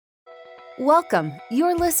Welcome.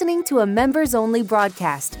 You're listening to a members-only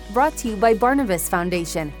broadcast brought to you by Barnabas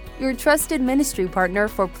Foundation, your trusted ministry partner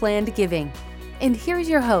for planned giving. And here's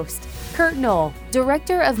your host, Kurt Knoll,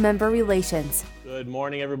 Director of Member Relations. Good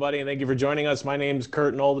morning, everybody, and thank you for joining us. My name is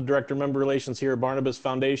Kurt Knoll, the Director of Member Relations here at Barnabas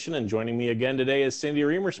Foundation, and joining me again today is Cindy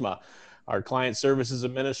Riemersma, our Client Services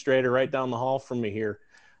Administrator right down the hall from me here.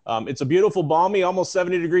 It's a beautiful, balmy, almost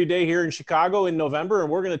 70-degree day here in Chicago in November, and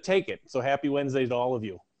we're going to take it. So happy Wednesday to all of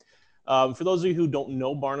you. For those of you who don't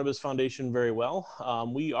know Barnabas Foundation very well,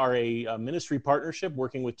 we are a ministry partnership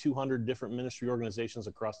working with 200 different ministry organizations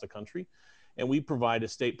across the country, and we provide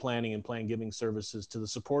estate planning and plan giving services to the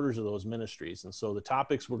supporters of those ministries. And so the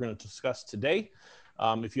topics we're going to discuss today,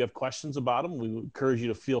 if you have questions about them, we would encourage you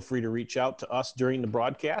to feel free to reach out to us during the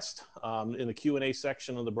broadcast in the Q&A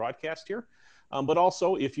section of the broadcast here. But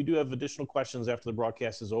also, if you do have additional questions after the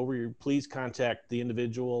broadcast is over, please contact the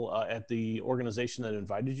individual at the organization that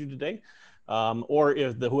invited you today, or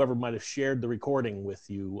if whoever might have shared the recording with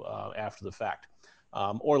you after the fact.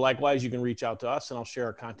 Or likewise, you can reach out to us, and I'll share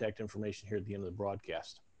our contact information here at the end of the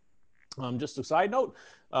broadcast. Just a side note,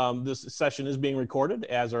 this session is being recorded,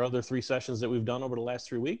 as are other 3 sessions that we've done over the last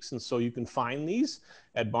 3 weeks, and so you can find these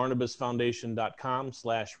at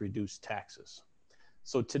barnabasfoundation.com/reduced-taxes.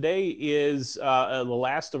 So today is the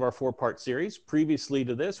last of our 4-part series. Previously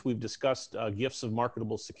to this, we've discussed gifts of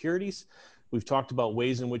marketable securities. We've talked about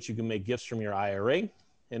ways in which you can make gifts from your IRA.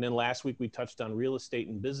 And then last week, we touched on real estate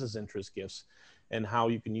and business interest gifts and how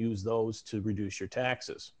you can use those to reduce your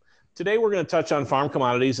taxes. Today, we're going to touch on farm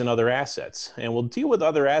commodities and other assets. And we'll deal with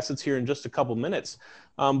other assets here in just a couple minutes.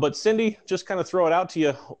 But Cindy, just kind of throw it out to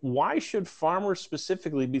you. Why should farmers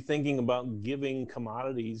specifically be thinking about giving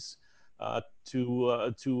commodities to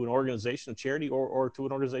an organization, a charity, or to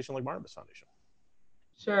an organization like Barnabas Foundation?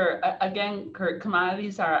 Sure. Again, Kurt,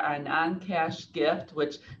 commodities are a non-cash gift,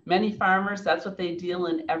 which many farmers, that's what they deal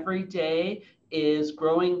in every day, is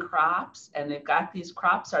growing crops, and they've got these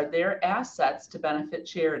crops are their assets to benefit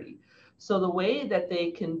charity. So the way that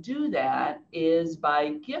they can do that is by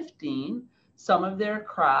gifting some of their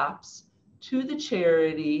crops to the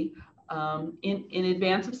charity in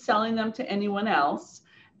advance of selling them to anyone else.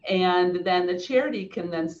 And then the charity can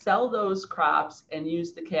then sell those crops and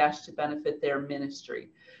use the cash to benefit their ministry.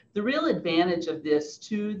 The real advantage of this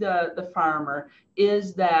to the farmer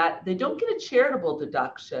is that they don't get a charitable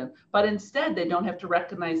deduction, but instead they don't have to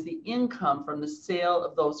recognize the income from the sale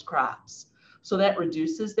of those crops. So that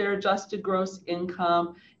reduces their adjusted gross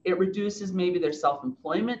income. It reduces maybe their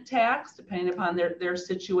self-employment tax, depending upon their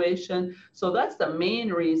situation. So that's the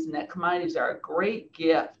main reason that commodities are a great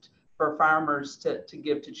gift for farmers to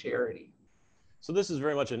give to charity. So this is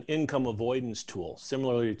very much an income avoidance tool,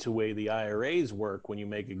 similarly to the way the IRAs work when you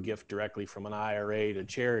make a gift directly from an IRA to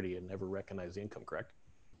charity and never recognize the income, correct?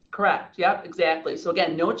 Correct. Yep, exactly. So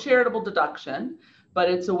again, no charitable deduction, but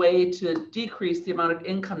it's a way to decrease the amount of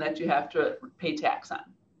income that you have to pay tax on.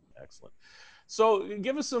 Excellent. So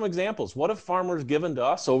give us some examples. What have farmers given to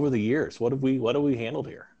us over the years? What have we handled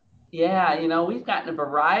here? Yeah, we've gotten a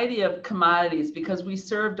variety of commodities because we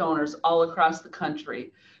serve donors all across the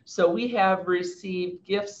country. So we have received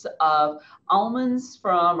gifts of almonds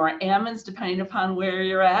or almonds, depending upon where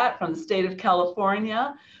you're at, from the state of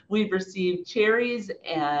California. We've received cherries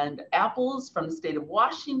and apples from the state of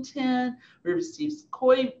Washington. We received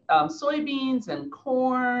soybeans and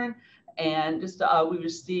corn, and we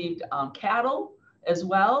received cattle as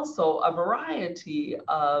well. So a variety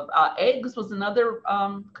of eggs was another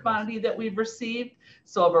commodity that we've received.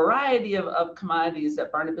 So a variety of commodities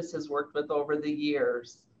that Barnabas has worked with over the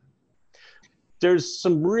years. There's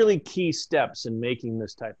some really key steps in making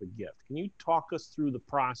this type of gift. Can you talk us through the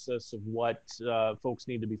process of what folks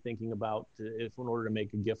need to be thinking about in order to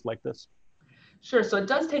make a gift like this? Sure. So it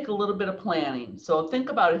does take a little bit of planning. So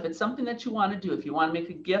think about if it's something that you want to do, if you want to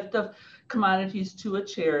make a gift of commodities to a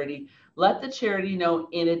charity, let the charity know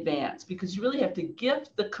in advance, because you really have to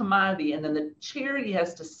gift the commodity and then the charity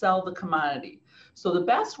has to sell the commodity. So the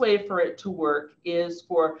best way for it to work is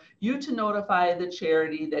for you to notify the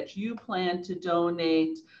charity that you plan to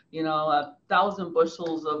donate, 1,000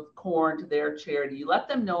 bushels of corn to their charity. You let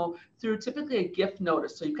them know through typically a gift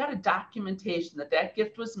notice. So you've got a documentation that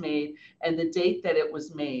gift was made and the date that it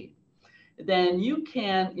was made. Then you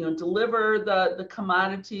can, deliver the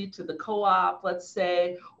commodity to the co-op, let's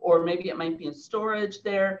say, or maybe it might be in storage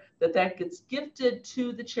there, that gets gifted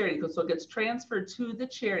to the charity. So it gets transferred to the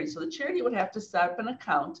charity. So the charity would have to set up an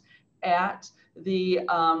account at the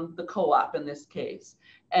co-op in this case.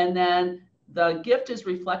 And then the gift is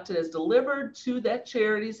reflected as delivered to that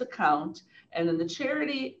charity's account. And then the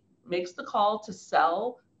charity makes the call to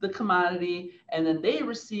sell the commodity, and then they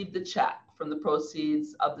receive the check from the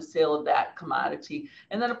proceeds of the sale of that commodity.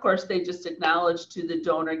 And then, of course, they just acknowledge to the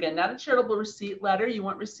donor, again, not a charitable receipt letter, you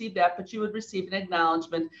won't receive that, but you would receive an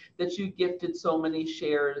acknowledgement that you gifted so many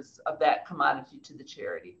shares of that commodity to the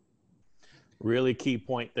charity. Really key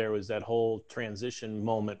point there was that whole transition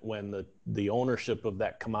moment when the ownership of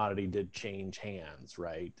that commodity did change hands,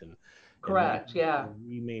 right? Correct. Yeah.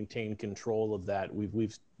 We maintain control of that.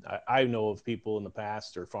 I know of people in the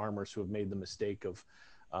past, or farmers, who have made the mistake of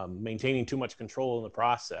maintaining too much control in the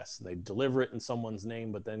process. They deliver it in someone's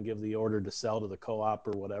name, but then give the order to sell to the co-op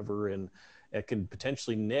or whatever, and it can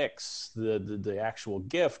potentially nix the actual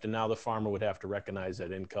gift, and now the farmer would have to recognize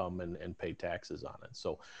that income and pay taxes on it.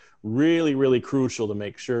 So really, really crucial to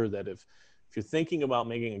make sure that if you're thinking about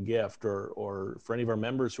making a gift, or for any of our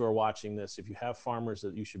members who are watching this, if you have farmers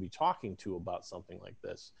that you should be talking to about something like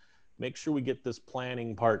this, make sure we get this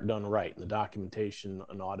planning part done right, and the documentation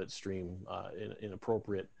and audit stream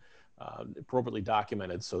appropriately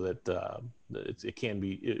documented, so that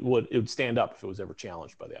it would stand up if it was ever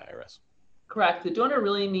challenged by the IRS. Correct. The donor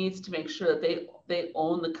really needs to make sure that they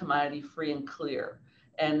own the commodity free and clear,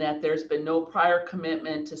 and that there's been no prior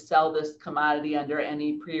commitment to sell this commodity under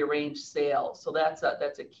any prearranged sale. So that's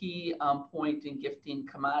a key point in gifting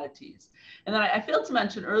commodities. And then I failed to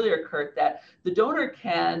mention earlier, Kurt, that the donor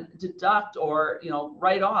can deduct or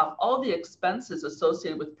write off all the expenses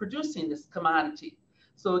associated with producing this commodity.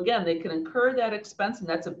 So again, they can incur that expense, and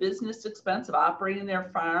that's a business expense of operating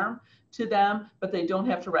their farm to them, but they don't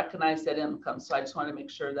have to recognize that income. So I just want to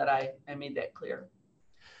make sure that I made that clear.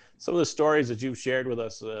 Some of the stories that you've shared with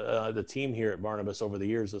us, the team here at Barnabas, over the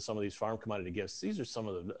years of some of these farm commodity gifts, these are some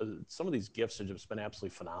of these gifts have just been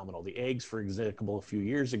absolutely phenomenal. The eggs, for example, a few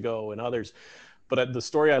years ago, and others. But the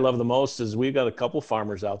story I love the most is we've got a couple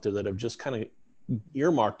farmers out there that have just kind of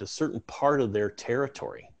earmarked a certain part of their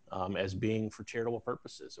territory as being for charitable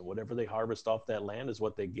purposes, and whatever they harvest off that land is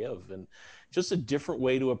what they give, and just a different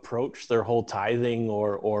way to approach their whole tithing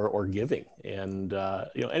or giving. And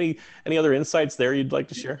any other insights there you'd like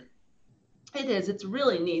to share? It is. It's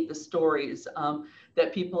really neat, the stories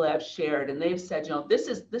that people have shared, and they've said, this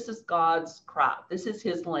is God's crop. This is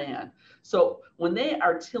His land. So when they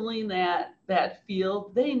are tilling that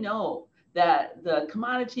field, they know that the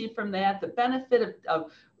commodity from that, the benefit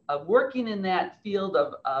of working in that field,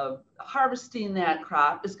 of harvesting that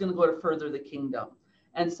crop, is going to go to further the kingdom.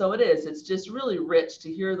 And so it's just really rich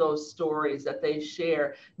to hear those stories that they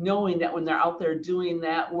share, knowing that when they're out there doing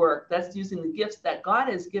that work, that's using the gifts that God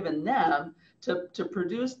has given them to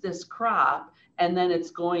produce this crop, and then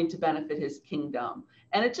it's going to benefit His kingdom.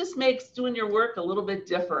 And it just makes doing your work a little bit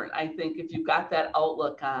different, I think, if you've got that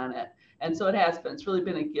outlook on it. And so it has been. It's really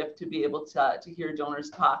been a gift to be able to hear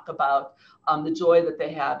donors talk about the joy that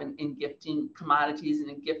they have in gifting commodities and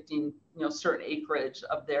in gifting certain acreage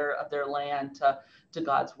of their land to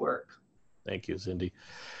God's work. Thank you, Cindy.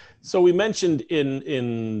 So we mentioned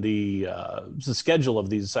in the schedule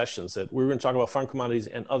of these sessions that we're going to talk about farm commodities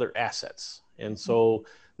and other assets. And so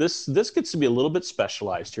this gets to be a little bit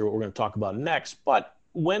specialized here, what we're going to talk about next. But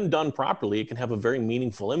when done properly, it can have a very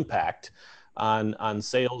meaningful impact on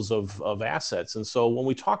sales of assets. And so when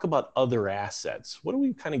we talk about other assets, what are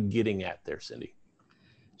we kind of getting at there, Cindy?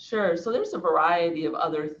 Sure. So there's a variety of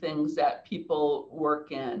other things that people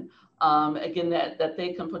work in. Again, that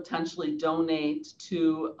they can potentially donate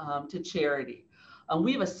to charity.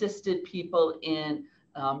 We've assisted people in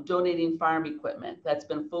donating farm equipment that's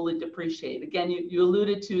been fully depreciated. Again, you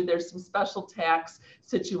alluded to, there's some special tax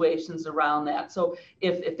situations around that. So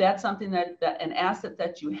if that's something that an asset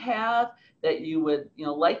that you have that you would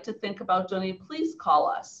like to think about donating, please call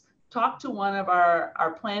us. Talk to one of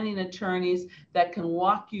our planning attorneys that can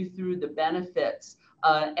walk you through the benefits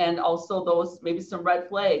and also those maybe some red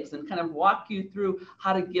flags, and kind of walk you through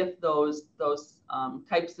how to gift those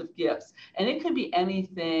types of gifts. And it can be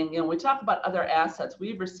anything. We talk about other assets.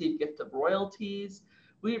 We've received gift of royalties.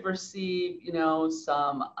 We've received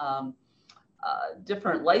some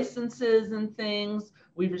different licenses and things.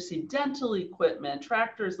 We've received dental equipment,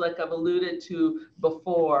 tractors, like I've alluded to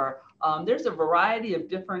before. There's a variety of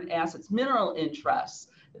different assets, mineral interests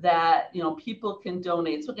that people can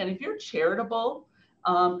donate. So again, if you're charitable,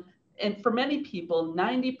 and for many people,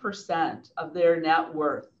 90% of their net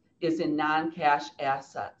worth is in non-cash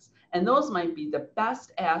assets. And those might be the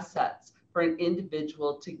best assets for an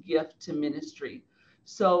individual to gift to ministry.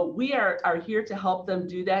 So we are here to help them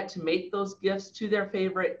do that, to make those gifts to their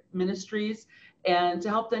favorite ministries, and to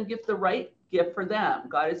help them gift the right gift for them.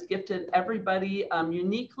 God has gifted everybody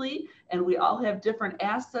uniquely, and we all have different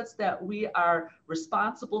assets that we are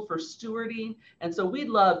responsible for stewarding. And so we'd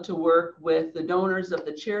love to work with the donors of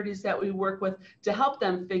the charities that we work with to help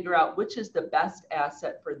them figure out which is the best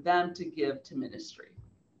asset for them to give to ministry.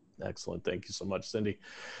 Excellent. Thank you so much, Cindy.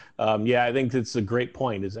 Yeah, I think that's a great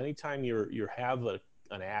point. Is anytime you have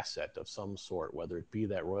an asset of some sort, whether it be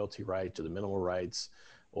that royalty right or the minimal rights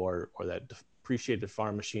or that depreciated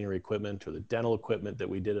farm machinery equipment or the dental equipment that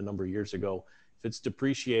we did a number of years ago, if it's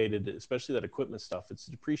depreciated, especially that equipment stuff, it's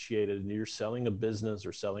depreciated and you're selling a business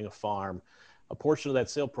or selling a farm, a portion of that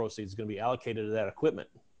sale proceeds is going to be allocated to that equipment.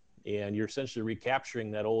 And you're essentially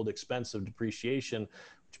recapturing that old expensive depreciation,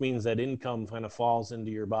 which means that income kind of falls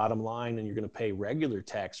into your bottom line and you're going to pay regular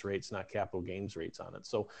tax rates, not capital gains rates on it.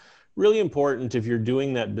 So really important if you're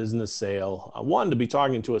doing that business sale, one, to be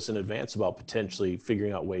talking to us in advance about potentially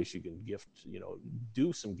figuring out ways you can gift,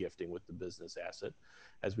 do some gifting with the business asset,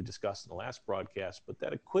 as we discussed in the last broadcast, but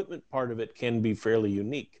that equipment part of it can be fairly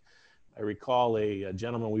unique. I recall a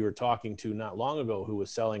gentleman we were talking to not long ago who was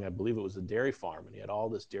selling, I believe it was a dairy farm, and he had all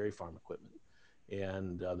this dairy farm equipment.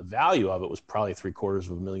 And the value of it was probably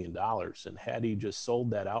 $750,000. And had he just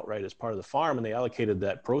sold that outright as part of the farm and they allocated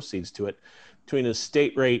that proceeds to it, between his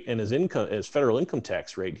state rate and his federal income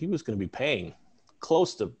tax rate, he was going to be paying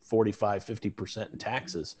close to 45-50% in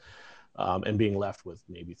taxes and being left with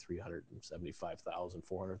maybe $375,000,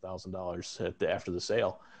 $400,000 after the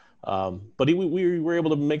sale. But we were able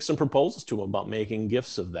to make some proposals to him about making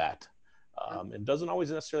gifts of that. It doesn't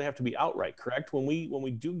always necessarily have to be outright, correct? When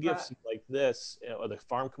we do gifts like this, or the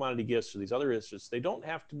farm commodity gifts or these other issues, they don't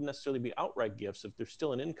have to necessarily be outright gifts if there's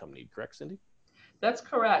still an income need, correct, Cindy? That's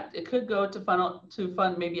correct. It could go to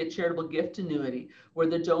fund maybe a charitable gift annuity where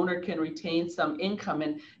the donor can retain some income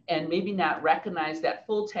and maybe not recognize that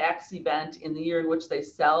full tax event in the year in which they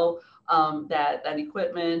sell that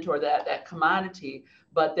equipment or that commodity,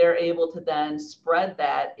 but they're able to then spread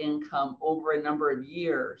that income over a number of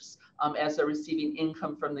years as they're receiving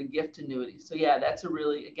income from the gift annuity. So yeah, that's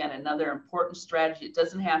again, another important strategy. It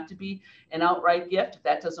doesn't have to be an outright gift. If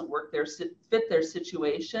that doesn't fit their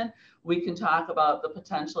situation, we can talk about the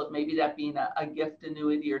potential of maybe that being a gift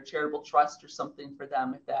annuity or charitable trust or something for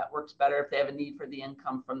them if that works better, if they have a need for the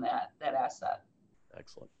income from that asset.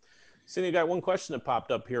 Excellent. Cindy, I got one question that popped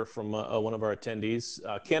up here from one of our attendees.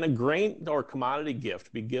 Can a grain or commodity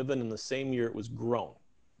gift be given in the same year it was grown?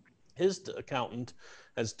 His accountant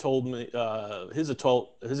has told me, his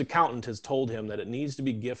accountant has told him that it needs to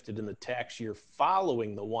be gifted in the tax year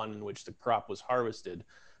following the one in which the crop was harvested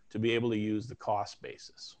to be able to use the cost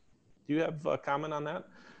basis. Do you have a comment on that?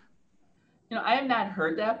 I have not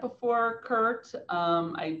heard that before, Kurt.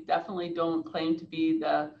 I definitely don't claim to be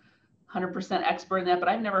the 100% expert in that, but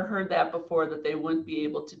I've never heard that before, that they wouldn't be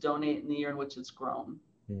able to donate in the year in which it's grown.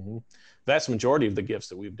 Mm-hmm. Vast majority of the gifts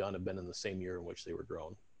that we've done have been in the same year in which they were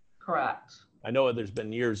grown. Correct. I know there's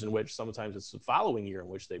been years in which sometimes it's the following year in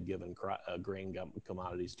which they've given grain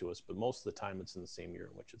commodities to us, but most of the time it's in the same year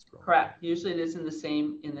in which it's grown. Correct. Usually it is in the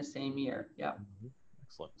same year. Yeah. Mm-hmm.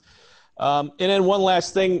 Excellent. And then one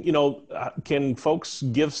last thing, can folks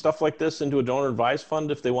give stuff like this into a donor advised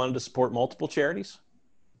fund if they wanted to support multiple charities?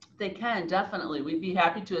 They can, definitely. We'd be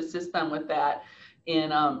happy to assist them with that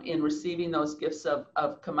in receiving those gifts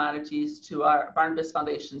of commodities to our Barnabas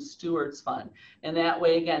Foundation Stewards Fund. And that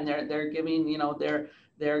way, again, they're giving,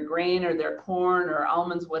 their grain or their corn or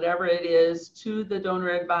almonds, whatever it is, to the donor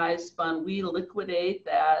advised fund. We liquidate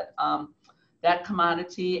that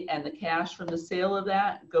commodity, and the cash from the sale of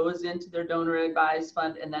that goes into their donor advised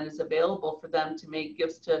fund, and then is available for them to make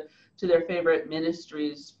gifts to their favorite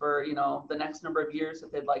ministries for the next number of years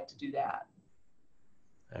if they'd like to do that.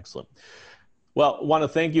 Excellent. Well, I want to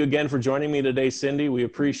thank you again for joining me today, Cindy. We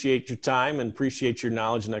appreciate your time and appreciate your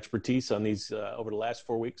knowledge and expertise on these over the last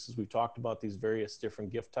 4 weeks as we've talked about these various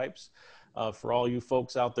different gift types. For all you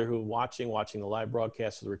folks out there who are watching the live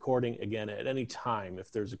broadcast or the recording, again, at any time,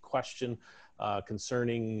 if there's a question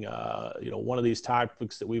concerning one of these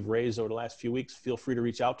topics that we've raised over the last few weeks, feel free to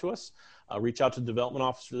reach out to us. Reach out to the development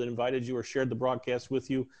officer that invited you or shared the broadcast with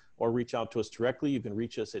you, or reach out to us directly. You can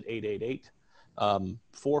reach us at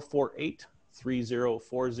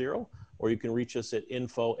 888-448-3040, or you can reach us at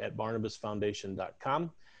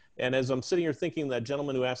info@barnabasfoundation.com. And as I'm sitting here thinking, that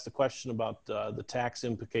gentleman who asked the question about the tax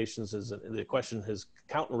implications, is the question his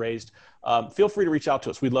accountant raised, feel free to reach out to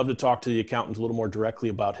us. We'd love to talk to the accountant a little more directly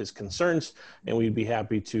about his concerns, and we'd be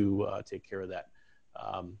happy to take care of that.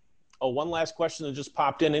 One last question that just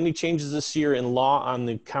popped in. Any changes this year in law on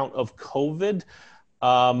the account of COVID?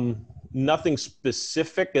 Nothing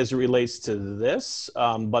specific as it relates to this,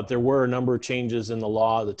 but there were a number of changes in the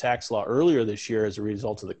law, the tax law earlier this year as a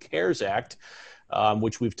result of the CARES Act,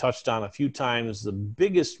 which we've touched on a few times. The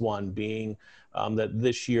biggest one being that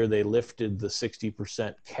this year they lifted the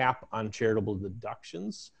 60% cap on charitable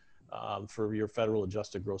deductions for your federal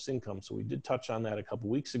adjusted gross income. So we did touch on that a couple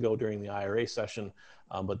weeks ago during the IRA session,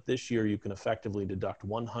 but this year you can effectively deduct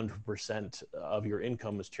 100% of your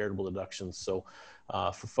income as charitable deductions. So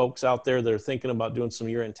for folks out there that are thinking about doing some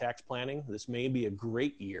year-end tax planning, this may be a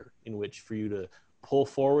great year in which for you to pull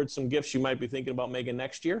forward some gifts you might be thinking about making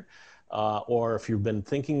next year. Or if you've been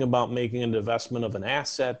thinking about making an investment of an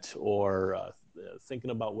asset or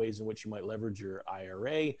thinking about ways in which you might leverage your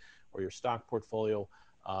IRA or your stock portfolio,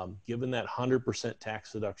 given that 100%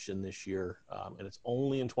 tax deduction this year, and it's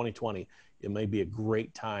only in 2020, it may be a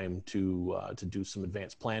great time to do some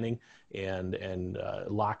advanced planning and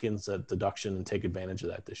lock in that deduction and take advantage of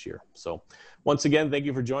that this year. So once again, thank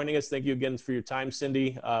you for joining us. Thank you again for your time,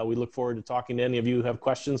 Cindy. We look forward to talking to any of you who have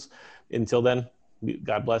questions. Until then,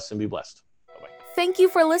 God bless and be blessed. Bye-bye. Thank you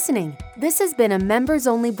for listening. This has been a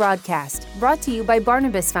members-only broadcast brought to you by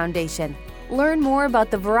Barnabas Foundation. Learn more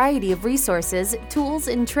about the variety of resources, tools,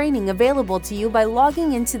 and training available to you by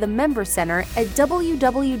logging into the Member Center at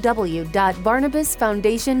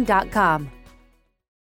www.barnabasfoundation.com.